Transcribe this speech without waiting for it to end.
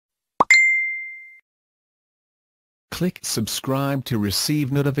Click subscribe to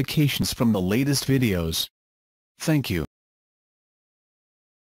receive notifications from the latest videos. Thank you.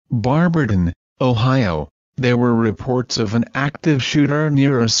 Barberton, Ohio. There were reports of an active shooter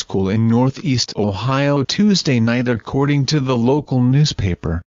near a school in northeast Ohio Tuesday night, according to the local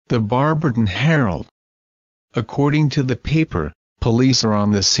newspaper, the Barberton Herald. According to the paper, police are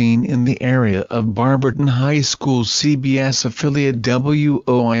on the scene in the area of Barberton High School. CBS affiliate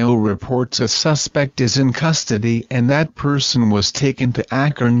WOIO reports a suspect is in custody and that person was taken to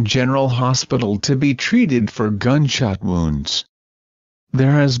Akron General Hospital to be treated for gunshot wounds.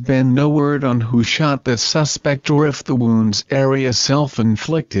 There has been no word on who shot the suspect or if the wounds are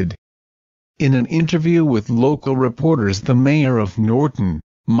self-inflicted. In an interview with local reporters, the mayor of Norton,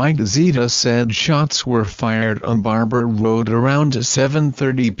 Mike Zeta, said shots were fired on Barber Road around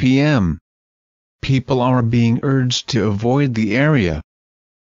 7:30 p.m. People are being urged to avoid the area.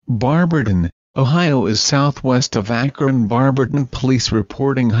 Barberton, Ohio is southwest of Akron. Barberton police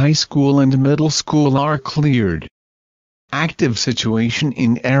reporting high school and middle school are cleared. Active situation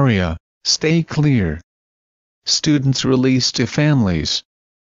in area, stay clear. Students released to families.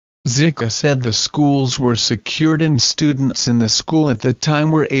 Zika said the schools were secured and students in the school at the time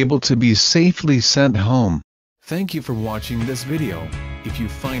were able to be safely sent home. Thank you for watching this video. If you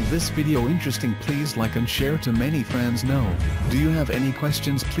find this video interesting, please like and share to many friends know. Do you have any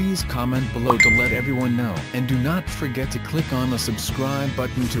questions? Please comment below to let everyone know. And do not forget to click on the subscribe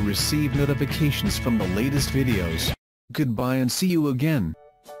button to receive notifications from the latest videos. Goodbye and see you again.